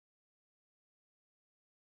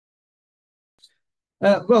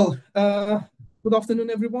Good afternoon,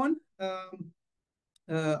 everyone.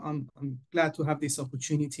 I'm glad to have this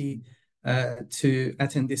opportunity to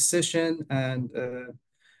attend this session and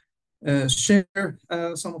share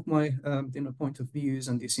some of my point of views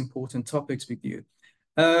on these important topics with you.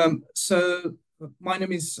 My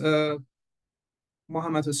name is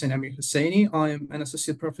Mohammad Hossein Amirhosseini. I am an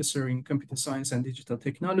associate professor in computer science and digital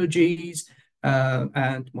technologies,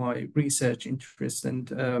 and my research interest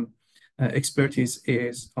and expertise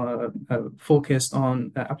is focused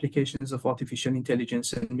on applications of artificial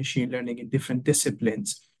intelligence and machine learning in different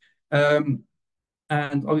disciplines. Um,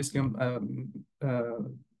 and obviously, I'm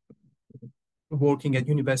working at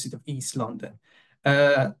University of East London.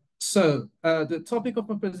 The topic of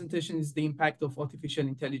my presentation is the impact of artificial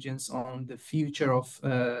intelligence on the future of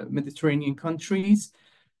Mediterranean countries.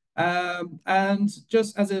 And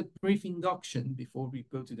just as a brief induction before we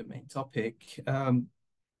go to the main topic,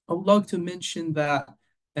 I would like to mention that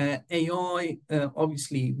AI,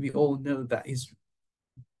 obviously, we all know that is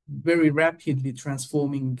very rapidly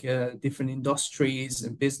transforming different industries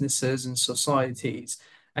and businesses and societies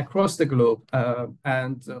across the globe.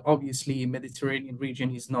 And obviously, Mediterranean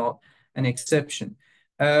region is not an exception.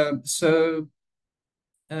 Um, so,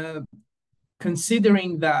 uh,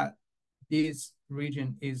 Considering that this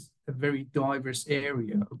region is a very diverse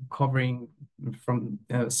area covering from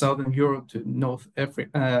Southern Europe to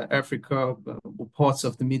Africa, parts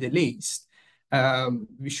of the Middle East.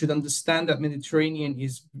 We should understand that Mediterranean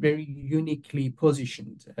is very uniquely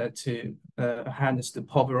positioned to harness the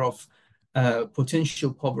power of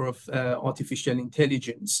potential power of artificial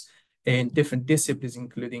intelligence in different disciplines,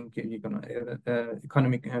 including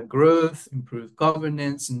economic growth, improved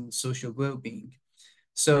governance, and social well-being.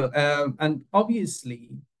 And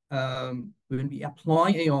obviously, when we apply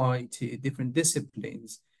AI to different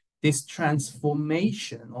disciplines, this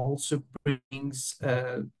transformation also brings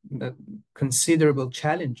considerable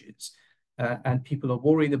challenges. And people are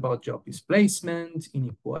worried about job displacement,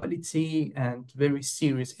 inequality, and very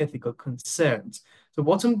serious ethical concerns. So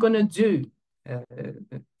what I'm going to do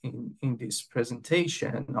in this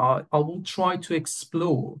presentation, I will try to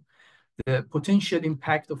explore the potential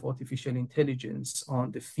impact of artificial intelligence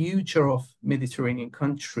on the future of Mediterranean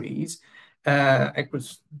countries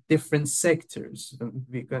across different sectors.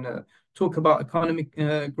 We're going to talk about economic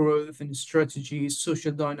growth and strategies,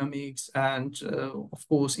 social dynamics, and of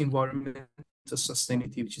course, environmental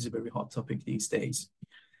sustainability, which is a very hot topic these days.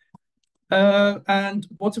 And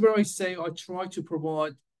whatever I say, I try to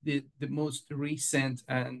provide the most recent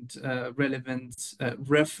and relevant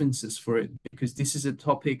references for it, because this is a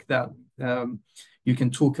topic that you can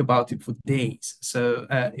talk about it for days. So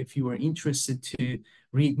if you are interested to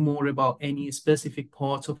read more about any specific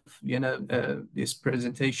part of this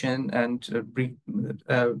presentation and read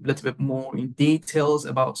a little bit more in details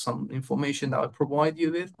about some information that I provide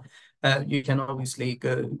you with, you can obviously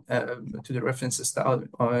go to the references that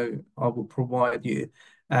I will provide you,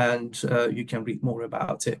 and you can read more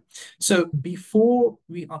about it. So before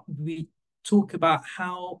we talk about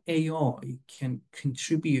how AI can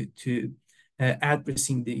contribute to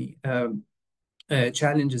addressing the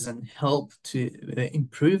challenges and help to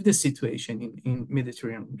improve the situation in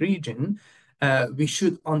Mediterranean region, we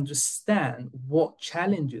should understand what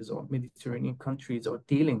challenges our Mediterranean countries are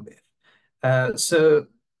dealing with.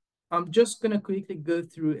 I'm just going to quickly go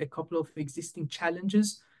through a couple of existing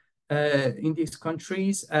challenges in these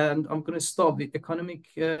countries, and I'm going to start with economic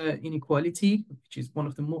inequality, which is one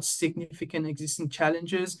of the most significant existing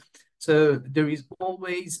challenges. So there is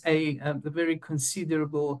always a very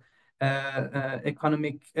considerable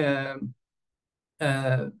economic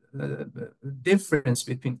difference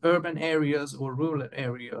between urban areas or rural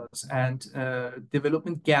areas, and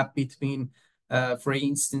development gap between for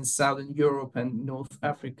instance, Southern Europe and North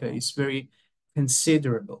Africa is very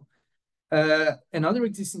considerable. Another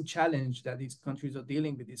existing challenge that these countries are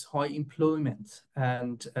dealing with is high employment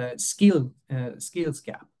and skills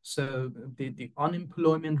gap. So the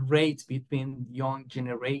unemployment rate between young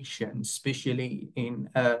generations, especially in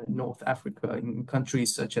North Africa, in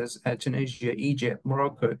countries such as Tunisia, Egypt,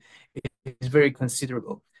 Morocco, is very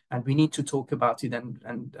considerable. And we need to talk about it and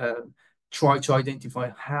try to identify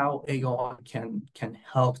how AI can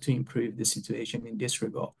help to improve the situation in this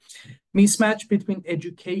regard. Mismatch between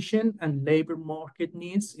education and labor market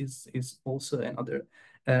needs is also another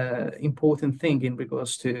important thing in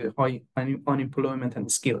regards to high unemployment and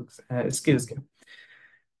skills gap.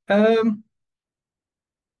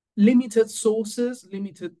 Limited sources,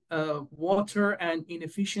 limited water, and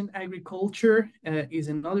inefficient agriculture is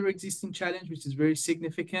another existing challenge, which is very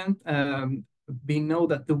significant. We know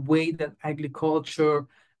that the way that agriculture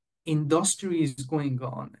industry is going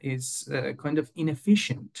on is kind of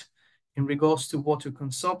inefficient in regards to water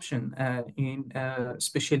consumption in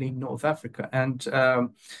especially in North Africa, and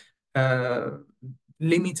uh,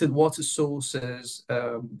 limited water sources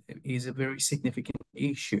is a very significant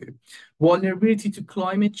issue. Vulnerability to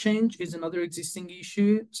climate change is another existing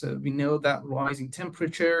issue. So we know that rising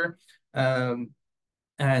temperature um,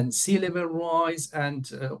 and sea level rise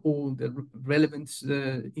and all the relevant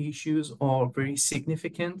issues are very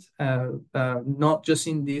significant, not just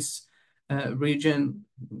in this region,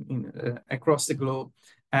 across the globe.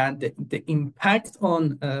 And the impact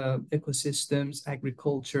on ecosystems,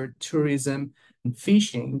 agriculture, tourism, and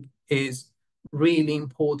fishing is really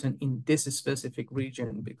important in this specific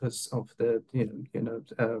region because of the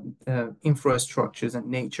infrastructures and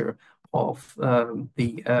nature of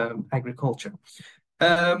the agriculture.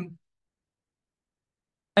 Um,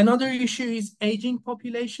 Another issue is aging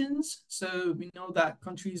populations. So we know that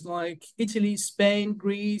countries like Italy, Spain,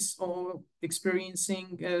 Greece are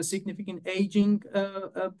experiencing significant aging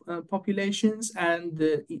populations,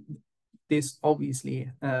 and this obviously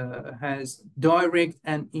has direct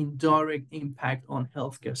and indirect impact on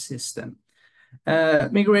healthcare system.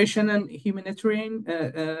 Migration and humanitarian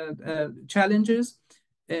challenges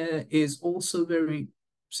is also very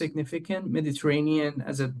significant. Mediterranean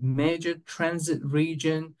as a major transit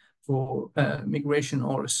region for migration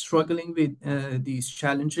are struggling with these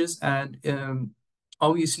challenges, and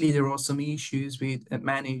obviously there are some issues with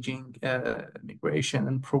managing migration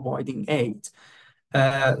and providing aid.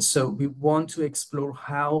 So we want to explore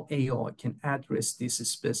how AI can address this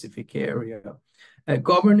specific area. A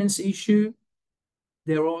governance issue,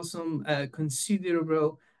 there are some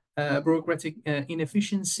considerable bureaucratic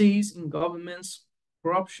inefficiencies in governments,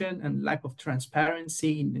 corruption, and lack of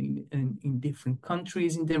transparency in different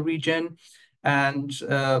countries in the region, and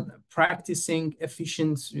practicing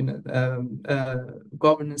efficient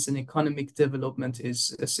governance and economic development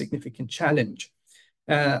is a significant challenge.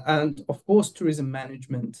 And of course, tourism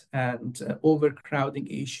management and overcrowding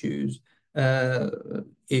issues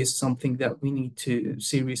is something that we need to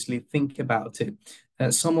seriously think about it.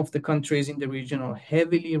 Some of the countries in the region are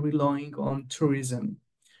heavily relying on tourism,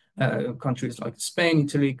 countries like Spain,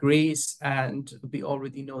 Italy, Greece, and we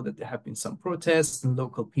already know that there have been some protests and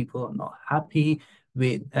local people are not happy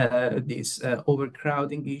with these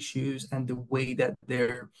overcrowding issues and the way that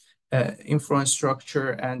their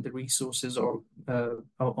infrastructure and the resources are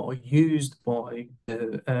used by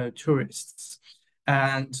the tourists.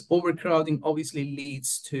 And overcrowding obviously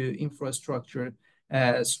leads to infrastructure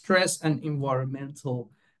stress and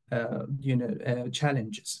environmental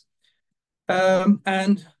challenges.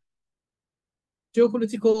 And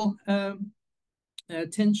geopolitical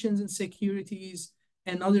tensions and securities,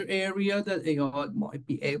 another area that AI might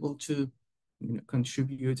be able to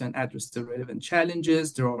contribute and address the relevant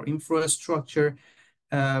challenges. There are infrastructure,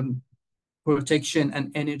 protection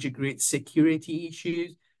and energy grid security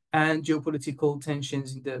issues, and geopolitical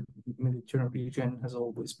tensions in the Mediterranean region has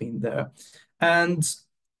always been there. And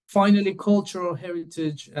finally, cultural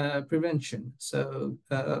heritage prevention. So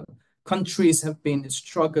countries have been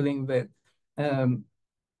struggling with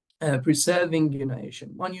preserving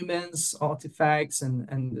Ancient monuments, artifacts,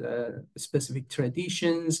 and specific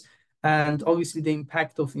traditions, and obviously the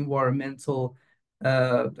impact of environmental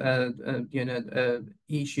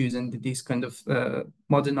issues and this kind of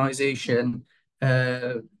modernization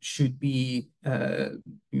should be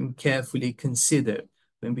carefully considered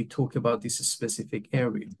when we talk about this specific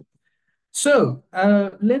area. So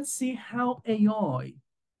let's see how AI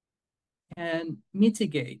can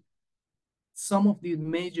mitigate some of these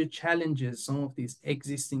major challenges, some of these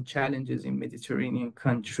existing challenges in Mediterranean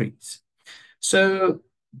countries. So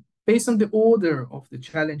based on the order of the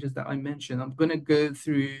challenges that I mentioned, I'm going to go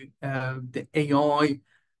through the AI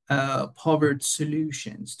powered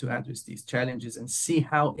solutions to address these challenges and see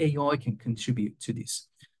how AI can contribute to this.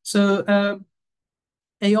 So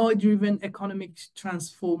AI-driven economic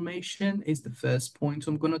transformation is the first point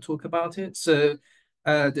I'm going to talk about it. So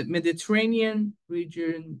the Mediterranean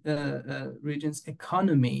region's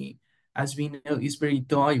economy, as we know, is very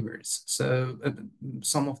diverse. So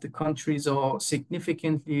some of the countries are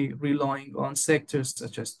significantly relying on sectors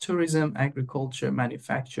such as tourism, agriculture,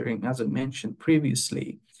 manufacturing, as I mentioned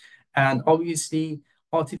previously. And obviously,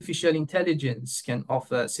 artificial intelligence can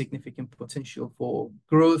offer significant potential for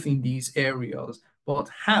growth in these areas. But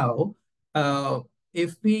how?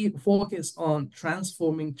 If we focus on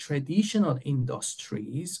transforming traditional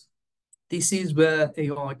industries, this is where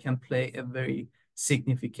AI can play a very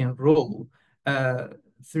significant role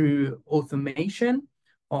through automation,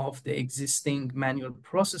 of the existing manual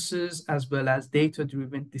processes as well as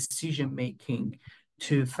data-driven decision making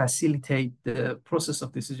to facilitate the process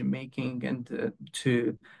of decision making and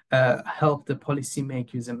to help the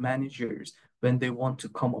policymakers and managers when they want to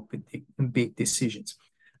come up with big decisions.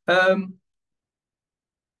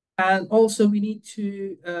 And also, we need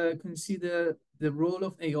to consider the role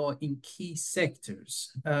of AI in key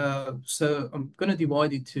sectors. So I'm going to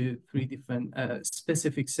divide it to three different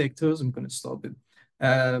specific sectors. I'm going to start with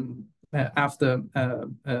after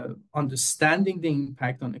understanding the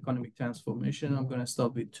impact on economic transformation, I'm going to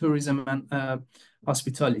start with tourism and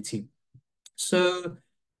hospitality. So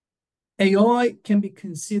AI can be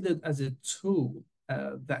considered as a tool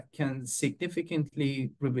that can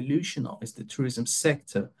significantly revolutionize the tourism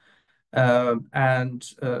sector. And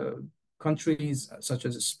countries such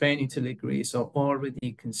as Spain, Italy, Greece are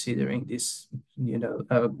already considering this,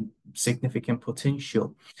 significant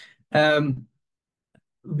potential.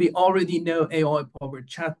 We already know AI-powered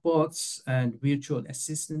chatbots and virtual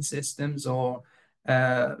assistant systems are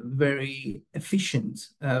very efficient.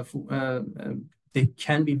 They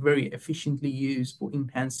can be very efficiently used for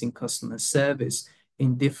enhancing customer service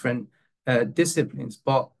in different disciplines,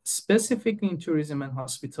 but specifically in tourism and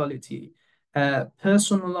hospitality,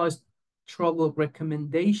 personalized travel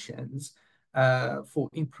recommendations for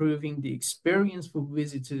improving the experience for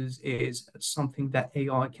visitors is something that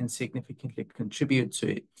AI can significantly contribute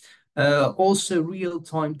to it. Also,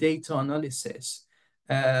 real-time data analysis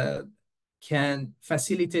can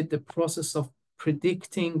facilitate the process of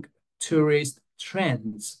predicting tourist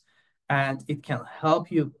trends, and it can help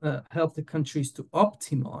the countries to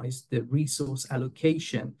optimize the resource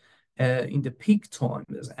allocation in the peak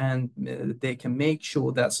times, and they can make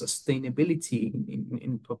sure that sustainability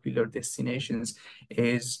in popular destinations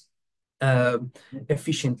is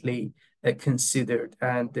efficiently considered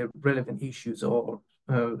and the relevant issues are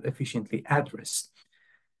efficiently addressed.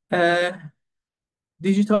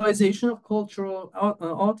 Digitalization of cultural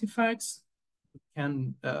artifacts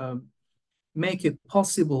can make it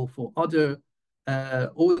possible for other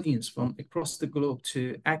audience from across the globe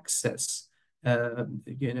to access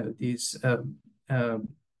these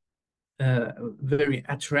very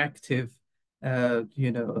attractive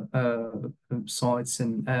sites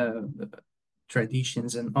and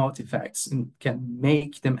traditions and artifacts, and can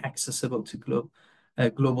make them accessible to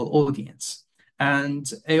global audience.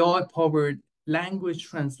 And AI-powered language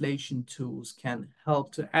translation tools can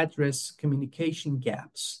help to address communication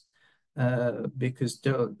gaps because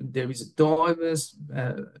there is diverse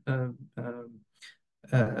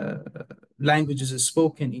languages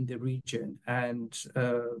spoken in the region, and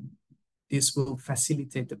this will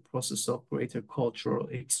facilitate the process of greater cultural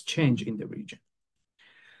exchange in the region.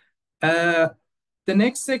 The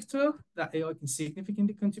next sector that AI can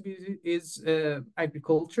significantly contribute is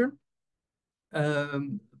agriculture.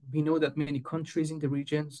 We know that many countries in the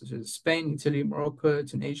region, such as Spain, Italy, Morocco,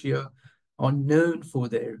 Tunisia, are known for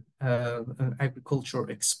their agricultural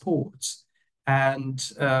exports. And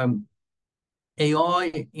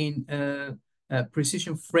AI in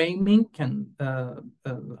precision framing can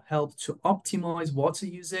help to optimize water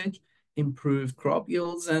usage, improve crop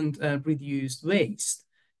yields, and reduce waste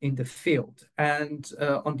in the field. And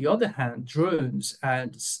on the other hand, drones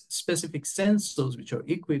and specific sensors which are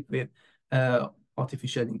equipped with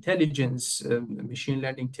artificial intelligence, machine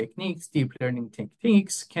learning techniques, deep learning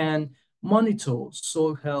techniques can monitor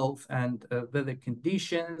soil health and weather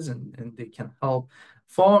conditions, and they can help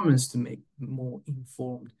farmers to make more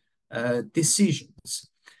informed decisions.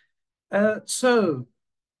 So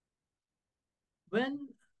when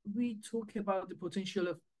we talk about the potential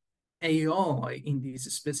of AI in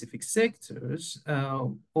these specific sectors,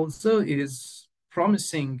 also is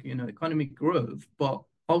promising, economic growth, but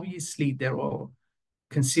obviously there are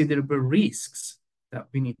considerable risks that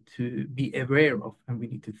we need to be aware of, and we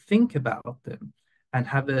need to think about them and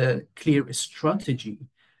have a clear strategy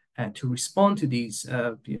to respond to these,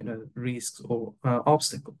 risks or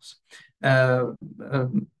obstacles.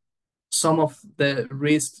 Some of the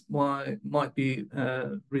risks might be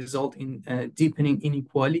result in deepening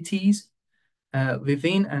inequalities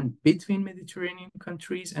within and between Mediterranean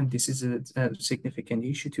countries, and this is a significant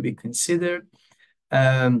issue to be considered.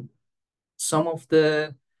 Some of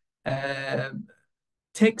the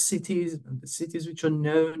tech cities, the cities which are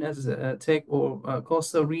known as tech or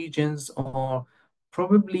coastal regions, are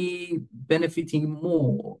probably benefiting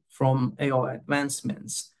more from AI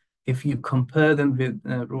advancements if you compare them with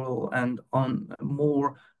rural and on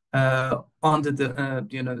more under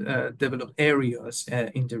the developed areas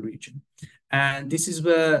in the region. And this is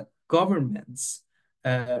where governments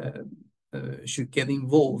should get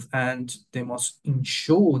involved, and they must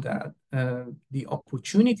ensure that the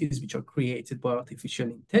opportunities which are created by artificial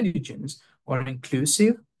intelligence are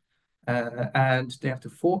inclusive, and they have to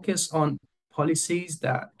focus on policies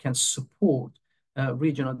that can support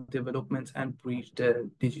regional development and bridge the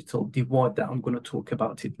digital divide that I'm going to talk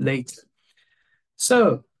about it later.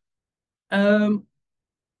 So, um,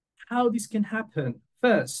 how this can happen?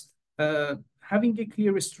 First, having a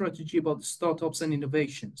clear strategy about startups and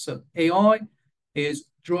innovation. So AI is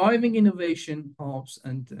driving innovation hubs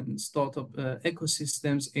and startup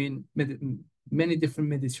ecosystems in many different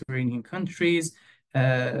Mediterranean countries.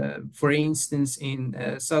 For instance,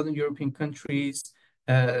 in Southern European countries,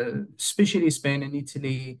 especially Spain and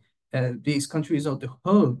Italy, these countries are the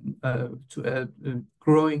home to a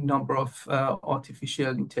growing number of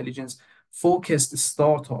artificial intelligence focused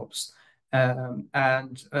startups.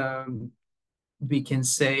 And we can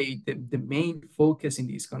say that the main focus in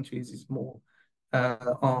these countries is more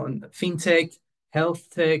on fintech, health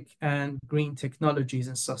tech, and green technologies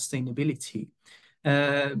and sustainability.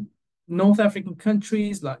 Uh, North African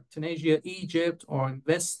countries like Tunisia, Egypt are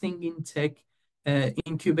investing in tech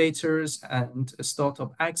incubators and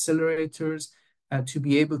startup accelerators to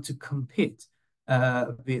be able to compete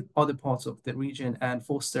with other parts of the region and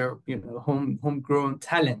foster, homegrown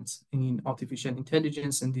talent in artificial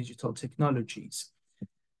intelligence and digital technologies.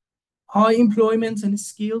 High employment and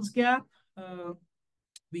skills gap.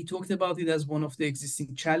 We talked about it as one of the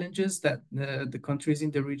existing challenges that the countries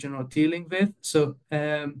in the region are dealing with. So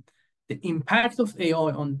the impact of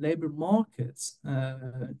AI on labor markets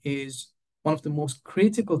is one of the most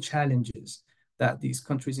critical challenges that these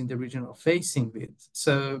countries in the region are facing with.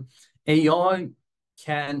 So AI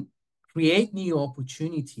can create new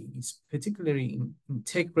opportunities, particularly in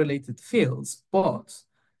tech-related fields, but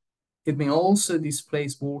it may also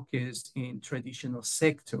displace workers in traditional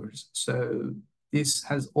sectors. So this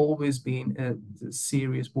has always been a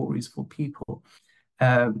serious worries for people.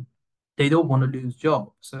 Um, they don't want to lose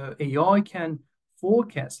jobs. So AI can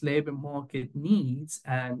forecast labor market needs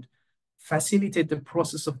and facilitate the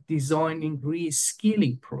process of designing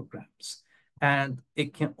reskilling programs. And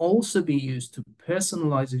it can also be used to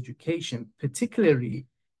personalize education, particularly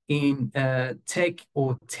in tech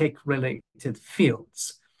or tech-related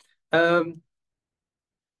fields. Um,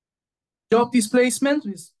 Job displacement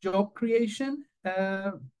is job creation.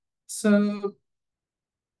 So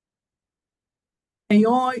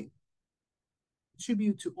AI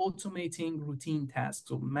contribute to automating routine tasks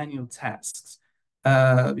or manual tasks,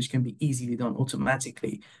 which can be easily done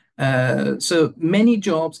automatically. So many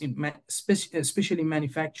jobs, especially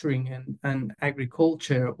manufacturing and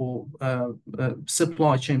agriculture or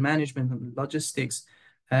supply chain management and logistics,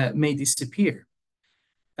 may disappear.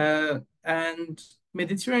 And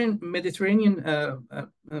Mediterranean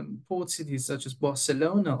port cities such as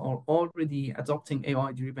Barcelona are already adopting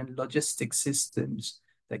AI-driven logistic systems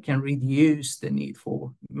that can reduce the need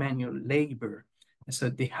for manual labor. So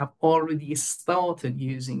they have already started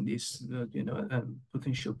using this,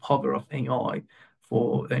 potential power of AI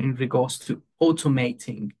for in regards to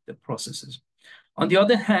automating the processes. On the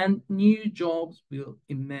other hand, new jobs will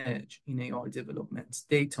emerge in AI development,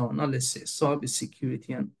 data analysis,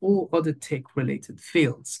 cybersecurity, and all other tech-related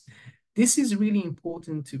fields. This is really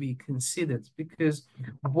important to be considered because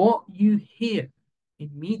what you hear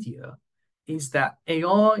in media is that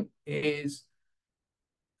AI is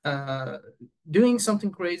doing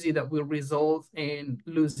something crazy that will result in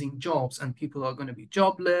losing jobs and people are going to be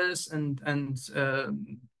jobless and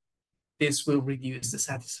this will reduce the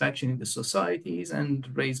satisfaction in the societies and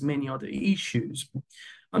raise many other issues.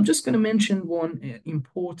 I'm just going to mention one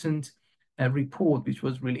important report which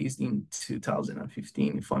was released in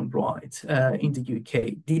 2015, if I'm right, in the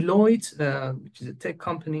UK. Deloitte, which is a tech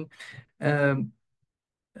company,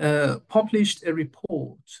 published a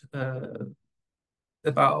report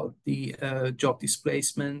about the job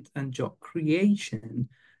displacement and job creation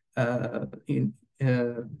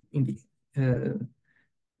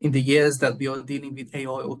in the years that we are dealing with AI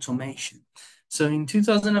automation. So in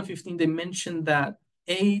 2015, they mentioned that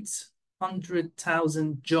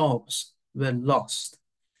 800,000 jobs were lost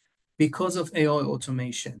because of AI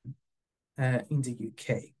automation in the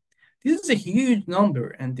UK. This is a huge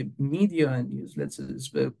number, and the media and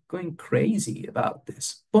newsletters were going crazy about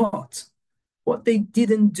this. But what they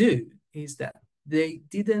didn't do is that they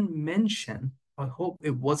didn't mention, I hope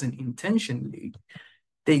it wasn't intentionally,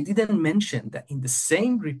 they didn't mention that in the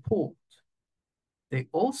same report, they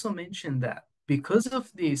also mentioned that because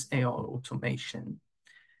of this AI automation,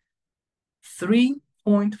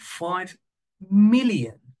 3.5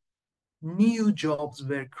 million new jobs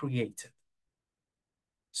were created.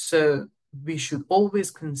 So we should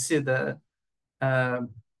always consider um,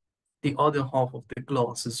 the other half of the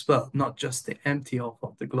glass as well, not just the empty half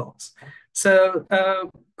of the glass. So,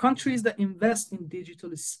 countries that invest in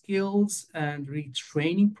digital skills and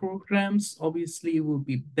retraining programs obviously will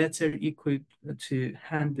be better equipped to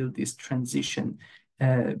handle this transition.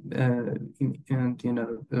 In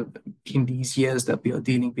these years that we are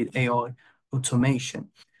dealing with AI automation.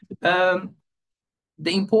 Um,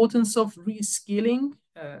 the importance of reskilling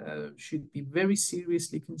should be very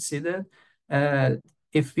seriously considered uh,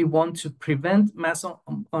 if we want to prevent mass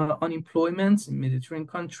unemployment in Mediterranean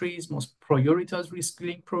countries. Must prioritize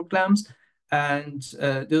reskilling programs, and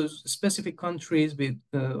those specific countries with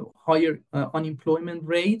higher unemployment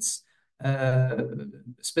rates, uh,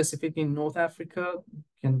 specifically in North Africa,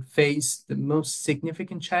 can face the most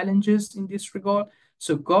significant challenges in this regard.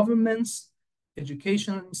 So governments,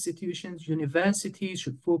 educational institutions, universities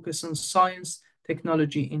should focus on science,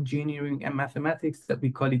 technology, engineering, and mathematics, that we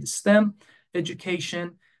call it STEM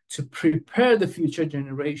education, to prepare the future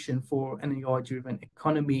generation for an AI-driven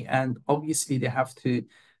economy. And obviously, they have to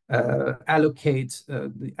allocate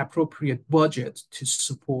the appropriate budget to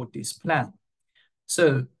support this plan.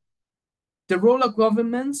 So the role of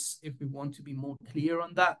governments, if we want to be more clear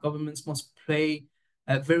on that, governments must play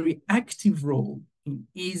a very active role in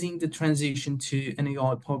easing the transition to an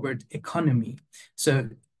AI-powered economy. So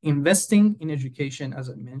investing in education, as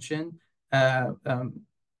I mentioned, uh, um,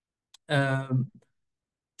 um,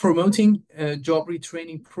 promoting job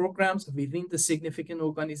retraining programs within the significant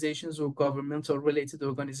organizations or governmental related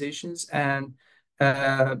organizations, and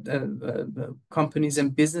companies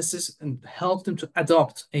and businesses, and help them to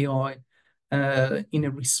adopt AI in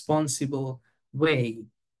a responsible way.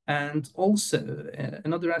 And also,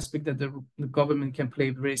 another aspect that the government can play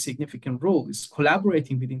a very significant role is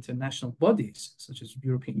collaborating with international bodies such as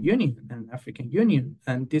European Union and African Union.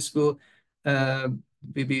 And uh,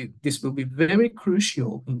 this will be very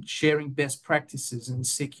crucial in sharing best practices and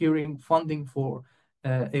securing funding for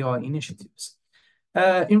AI initiatives.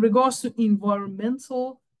 In regards to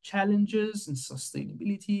environmental challenges and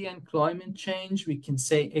sustainability and climate change, we can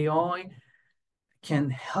say AI can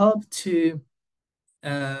help to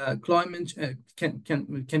climate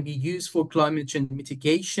can be used for climate change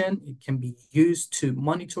mitigation. It can be used to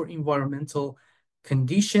monitor environmental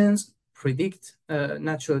conditions, predict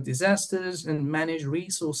natural disasters, and manage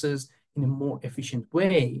resources in a more efficient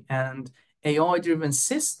way. And AI-driven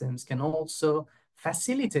systems can also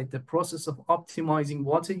facilitate the process of optimizing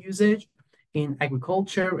water usage in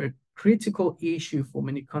agriculture, a critical issue for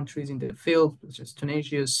many countries in the field, such as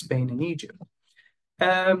Tunisia, Spain, and Egypt.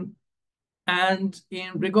 Um, and in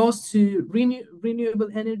regards to renewable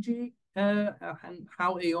energy and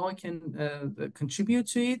how AI can contribute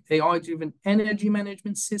to it, AI-driven energy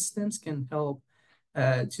management systems can help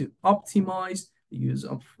to optimize the use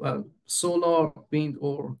of solar, wind,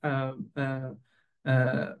 or uh,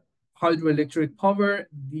 hydroelectric power.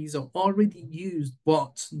 These are already used,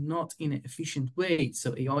 but not in an efficient way.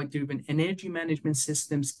 So AI-driven energy management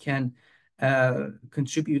systems can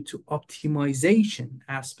contribute to optimization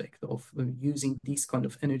aspect of using these kind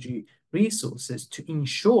of energy resources to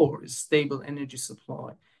ensure stable energy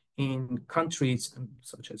supply in countries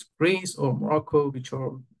such as Greece or Morocco, which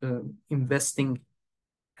are investing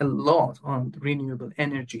a lot on renewable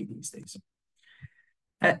energy these days.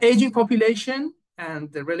 Aging population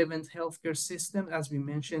and the relevant healthcare system, as we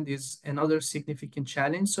mentioned, is another significant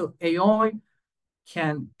challenge. So AI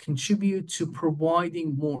can contribute to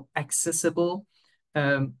providing more accessible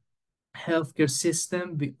um, healthcare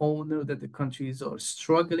system. We all know that the countries are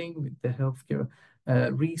struggling with the healthcare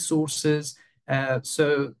resources.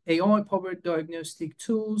 So AI-powered diagnostic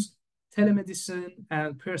tools, telemedicine,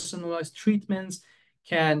 and personalized treatments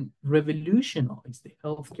can revolutionize the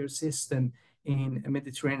healthcare system in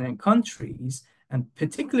Mediterranean countries, and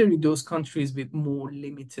particularly those countries with more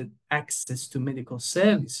limited access to medical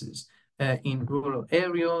services in rural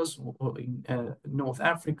areas or in North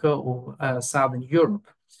Africa or Southern Europe.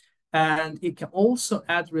 And it can also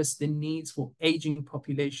address the needs for aging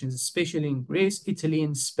populations, especially in Greece, Italy,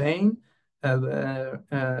 and Spain.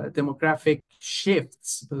 Demographic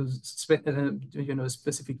shifts,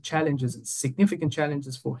 specific challenges and significant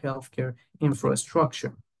challenges for healthcare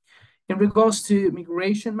infrastructure. In regards to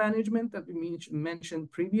migration management that we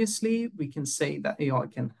mentioned previously, we can say that AI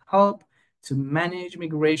can help to manage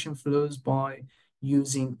migration flows by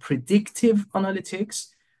using predictive analytics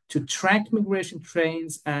to track migration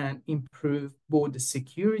trends and improve border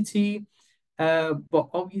security. But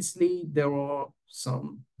obviously, there are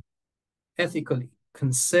some ethical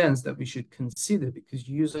concerns that we should consider, because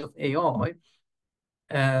use of AI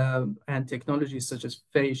and technologies such as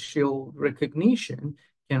facial recognition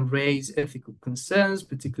can raise ethical concerns,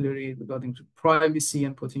 particularly regarding to privacy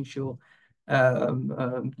and potential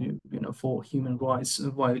for human rights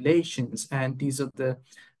violations. And these are the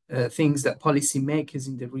things that policymakers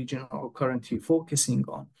in the region are currently focusing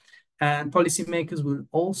on. And policymakers will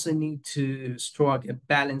also need to strike a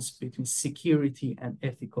balance between security and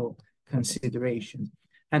ethical considerations.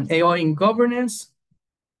 And AI in governance,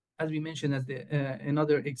 as we mentioned, as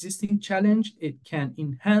another existing challenge, it can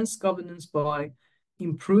enhance governance by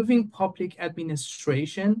improving public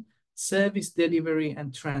administration, service delivery,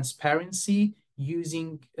 and transparency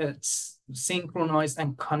using synchronized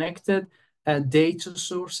and connected data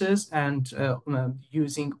sources and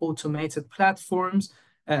using automated platforms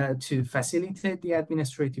to facilitate the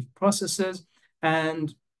administrative processes.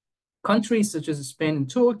 And countries such as Spain and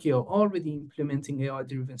Turkey are already implementing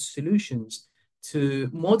AI-driven solutions to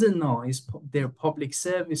modernize their public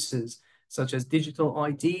services, such as digital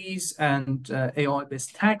IDs and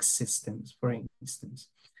AI-based tax systems, for instance.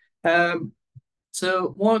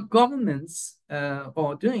 So while governments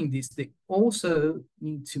are doing this, they also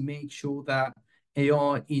need to make sure that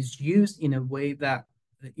AI is used in a way that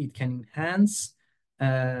it can enhance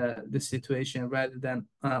the situation rather than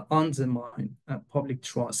undermine public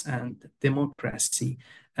trust and democracy,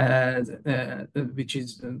 which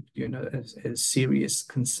is, a serious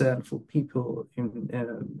concern for people in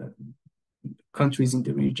countries in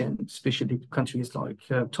the region, especially countries like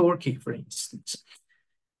Turkey, for instance.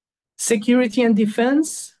 Security and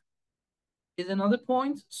defense is another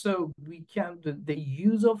point. So the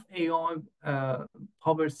use of AI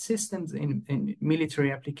powered systems in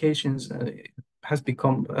military applications has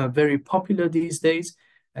become very popular these days.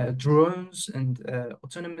 Drones and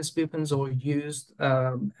autonomous weapons are used,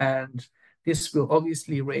 and this will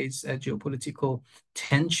obviously raise geopolitical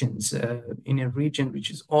tensions in a region which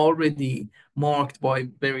is already marked by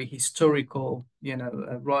very historical,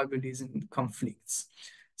 rivalries and conflicts.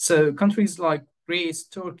 So countries like Greece,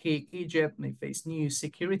 Turkey, Egypt may face new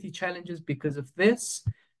security challenges because of this.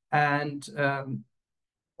 And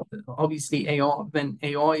obviously, when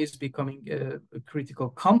AI is becoming a critical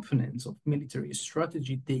component of military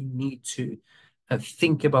strategy, they need to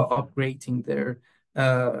think about upgrading their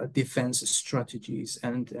defense strategies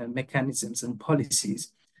and mechanisms and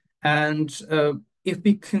policies. And if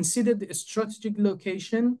we consider the strategic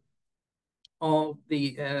location of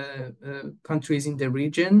the countries in the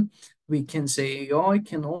region, we can say AI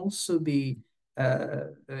can also be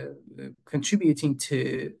contributing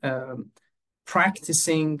to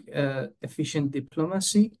practicing efficient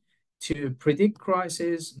diplomacy to predict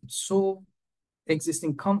crises, solve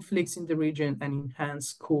existing conflicts in the region, and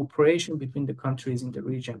enhance cooperation between the countries in the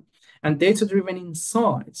region. And data-driven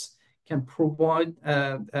insights can provide,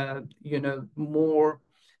 more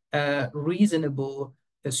reasonable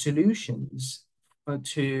solutions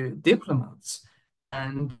to diplomats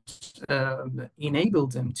and enable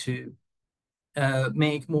them to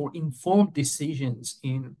make more informed decisions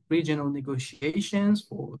in regional negotiations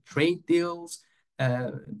for trade deals,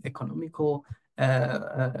 economical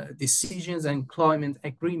decisions, and climate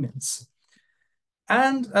agreements.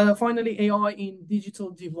 And finally, AI in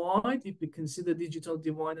digital divide. If we consider digital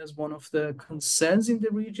divide as one of the concerns in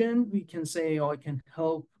the region, we can say AI can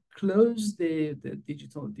help close the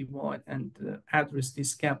digital divide and address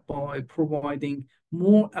this gap by providing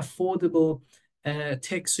more affordable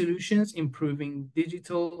tech solutions, improving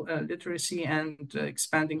digital literacy, and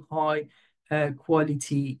expanding high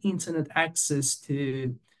quality internet access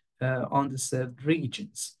to underserved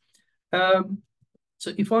regions. So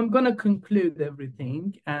if I'm going to conclude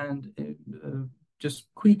everything and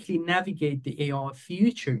just quickly navigate the AI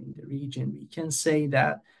future in the region, we can say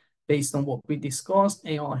that based on what we discussed,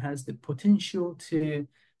 AI has the potential to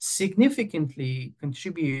significantly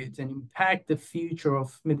contribute and impact the future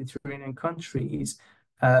of Mediterranean countries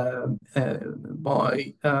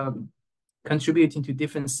by contributing to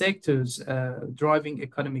different sectors, driving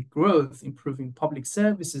economic growth, improving public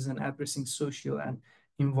services, and addressing social and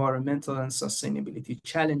environmental and sustainability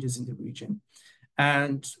challenges in the region.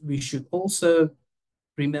 And we should also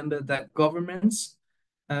remember that governments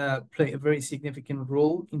play a very significant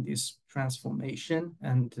role in this transformation,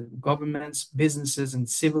 and governments, businesses, and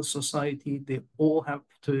civil society, they all have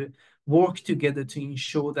to work together to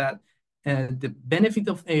ensure that the benefit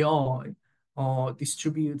of AI are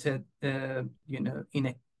distributed, in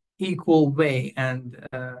an equal way, and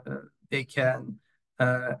they can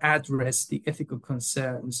address the ethical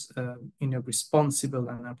concerns in a responsible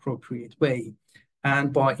and appropriate way.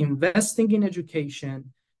 And by investing in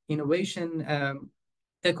education, innovation,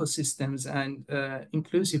 ecosystems, and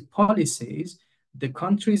inclusive policies, the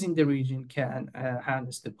countries in the region can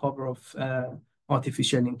harness the power of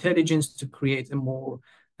artificial intelligence to create a more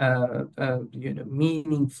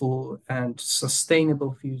meaningful and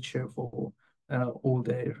sustainable future for all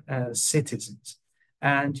their citizens.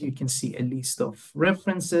 And you can see a list of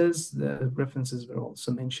references. The references were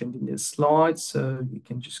also mentioned in this slide, so you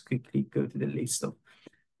can just quickly go to the list of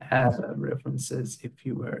references if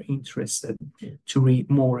you were interested to read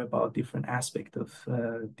more about different aspects of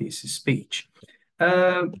this speech.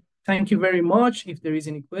 Thank you very much. If there is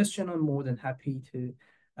any question, I'm more than happy to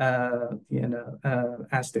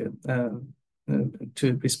ask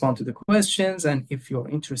to respond to the questions. And if you're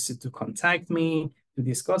interested to contact me to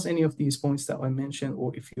discuss any of these points that I mentioned,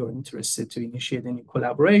 or if you're interested to initiate any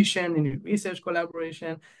collaboration, any research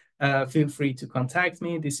collaboration, feel free to contact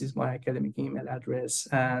me. This is my academic email address,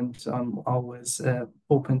 and I'm always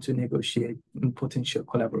open to negotiate potential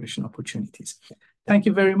collaboration opportunities. Thank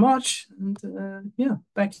you very much. And yeah,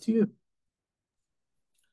 back to you.